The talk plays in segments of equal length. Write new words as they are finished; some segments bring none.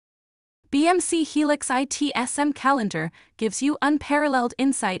BMC Helix ITSM Calendar gives you unparalleled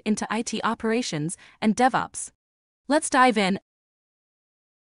insight into IT operations and DevOps. Let's dive in.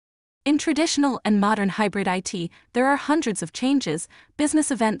 In traditional and modern hybrid IT, there are hundreds of changes,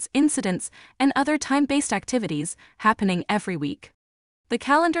 business events, incidents, and other time-based activities happening every week. The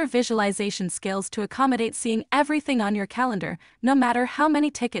calendar visualization scales to accommodate seeing everything on your calendar, no matter how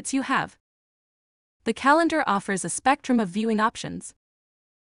many tickets you have. The calendar offers a spectrum of viewing options.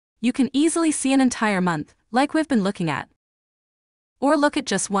 You can easily see an entire month, like we've been looking at. Or look at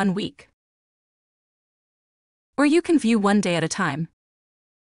just 1 week. Or you can view 1 day at a time.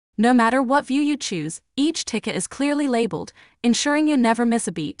 No matter what view you choose, each ticket is clearly labeled, ensuring you never miss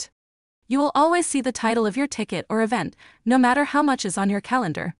a beat. You will always see the title of your ticket or event, no matter how much is on your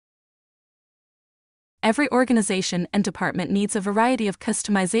calendar. Every organization and department needs a variety of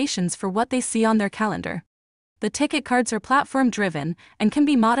customizations for what they see on their calendar. The ticket cards are platform-driven and can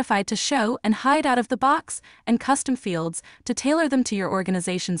be modified to show and hide out of the box, and custom fields to tailor them to your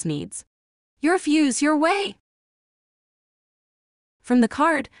organization's needs. Your views your way! From the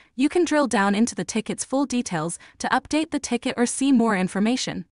card, you can drill down into the ticket's full details to update the ticket or see more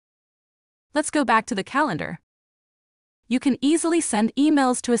information. Let's go back to the calendar. You can easily send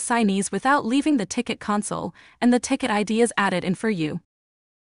emails to assignees without leaving the ticket console, and the ticket ID is added in for you.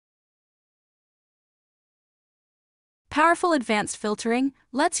 Powerful advanced filtering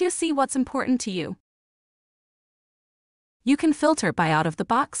lets you see what's important to you. You can filter by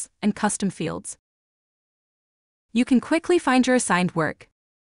out-of-the-box and custom fields. You can quickly find your assigned work,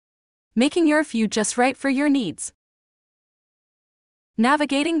 making your view just right for your needs.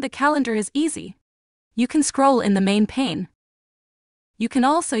 Navigating the calendar is easy. You can scroll in the main pane. You can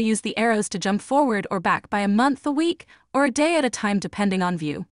also use the arrows to jump forward or back by a month, a week, or a day at a time depending on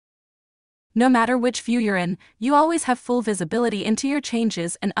view. No matter which view you're in, you always have full visibility into your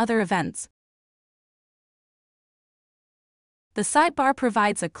changes and other events. The sidebar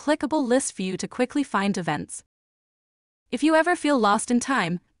provides a clickable list view to quickly find events. If you ever feel lost in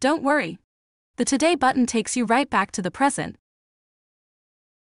time, don't worry. The Today button takes you right back to the present.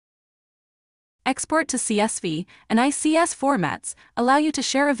 Export to CSV and ICS formats allow you to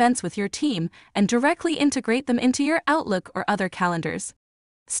share events with your team and directly integrate them into your Outlook or other calendars.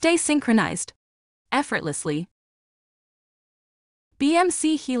 Stay synchronized effortlessly.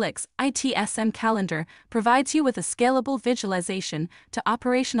 BMC Helix ITSM Calendar provides you with a scalable visualization to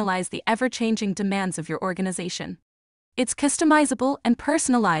operationalize the ever-changing demands of your organization. It's customizable and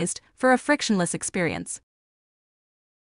personalized for a frictionless experience.